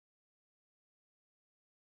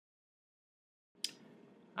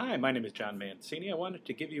Hi, my name is John Mancini. I wanted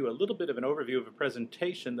to give you a little bit of an overview of a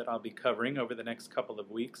presentation that I'll be covering over the next couple of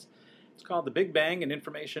weeks. It's called The Big Bang in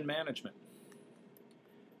Information Management.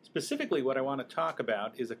 Specifically, what I want to talk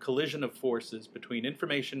about is a collision of forces between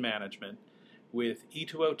information management with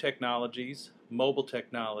E2O technologies, mobile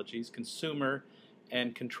technologies, consumer,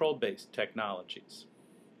 and control-based technologies.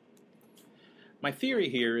 My theory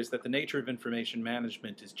here is that the nature of information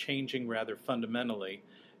management is changing rather fundamentally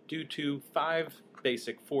due to 5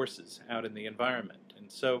 basic forces out in the environment.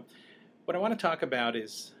 And so what I want to talk about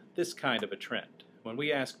is this kind of a trend. When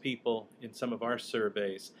we ask people in some of our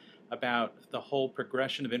surveys about the whole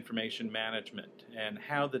progression of information management and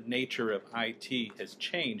how the nature of IT has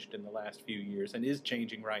changed in the last few years and is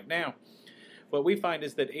changing right now, what we find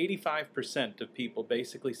is that 85% of people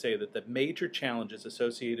basically say that the major challenges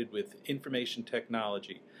associated with information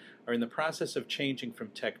technology are in the process of changing from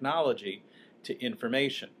technology to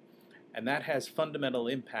information. And that has fundamental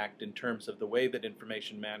impact in terms of the way that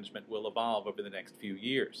information management will evolve over the next few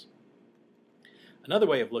years. Another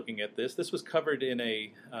way of looking at this was covered in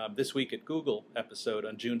a This Week at Google episode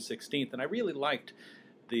on June 16th, and I really liked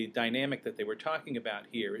the dynamic that they were talking about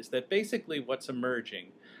here, is that basically what's emerging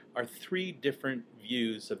are 3 different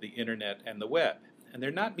views of the internet and the web. And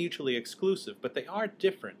they're not mutually exclusive, but they are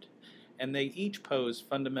different, and they each pose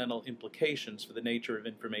fundamental implications for the nature of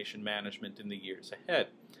information management in the years ahead.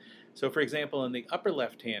 So for example, in the upper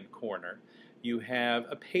left-hand corner, you have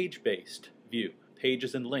a page-based view,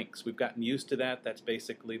 pages and links. We've gotten used to that. That's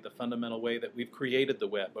basically the fundamental way that we've created the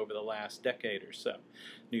web over the last decade or so.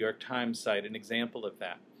 New York Times cite an example of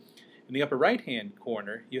that. In the upper right-hand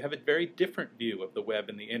corner, you have a very different view of the web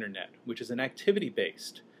and the internet, which is an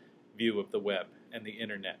activity-based view of the web and the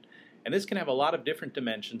internet. And this can have a lot of different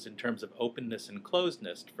dimensions in terms of openness and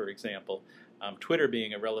closedness. For example, Twitter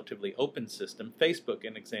being a relatively open system, Facebook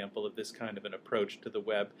an example of this kind of an approach to the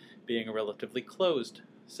web being a relatively closed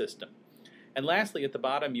system. And lastly, at the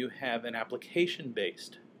bottom you have an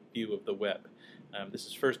application-based view of the web. This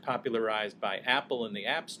is first popularized by Apple in the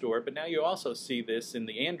App Store, but now you also see this in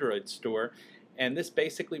the Android store, and this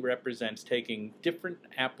basically represents taking different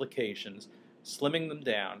applications, slimming them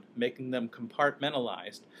down, making them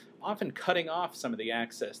compartmentalized, often cutting off some of the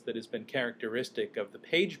access that has been characteristic of the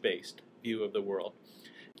page-based view of the world.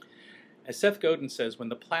 As Seth Godin says, when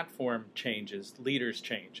the platform changes, leaders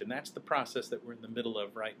change, and that's the process that we're in the middle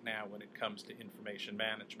of right now when it comes to information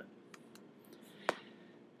management.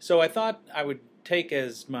 So I thought I would take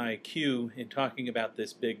as my cue in talking about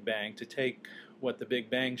this Big Bang to take what the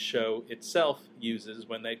Big Bang show itself uses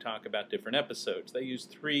when they talk about different episodes. They use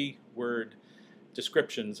 3-word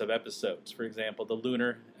descriptions of episodes. For example, the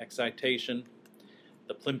lunar excitation,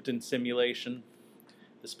 the Plimpton simulation,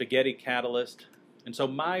 the spaghetti catalyst. And so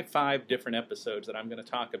my 5 different episodes that I'm going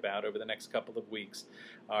to talk about over the next couple of weeks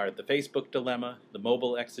are the Facebook dilemma, the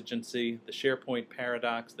mobile exigency, the SharePoint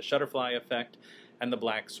paradox, the Shutterfly effect, and the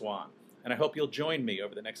black swan. And I hope you'll join me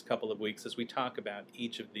over the next couple of weeks as we talk about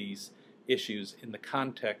each of these issues in the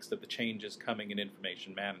context of the changes coming in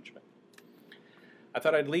information management. I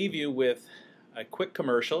thought I'd leave you with a quick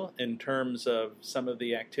commercial in terms of some of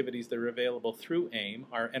the activities that are available through AIM.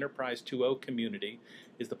 Our Enterprise 2.0 community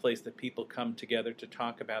is the place that people come together to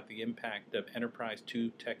talk about the impact of Enterprise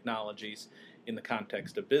 2 technologies in the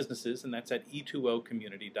context of businesses, and that's at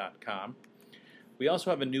e2ocommunity.com. We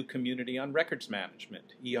also have a new community on records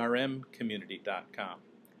management, ermcommunity.com.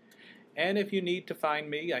 And if you need to find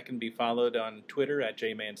me, I can be followed on Twitter at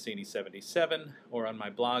jmancini77 or on my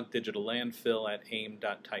blog, Digital Landfill, at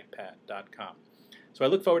aim.typepad.com. So I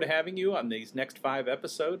look forward to having you on these next 5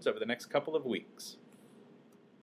 episodes over the next couple of weeks.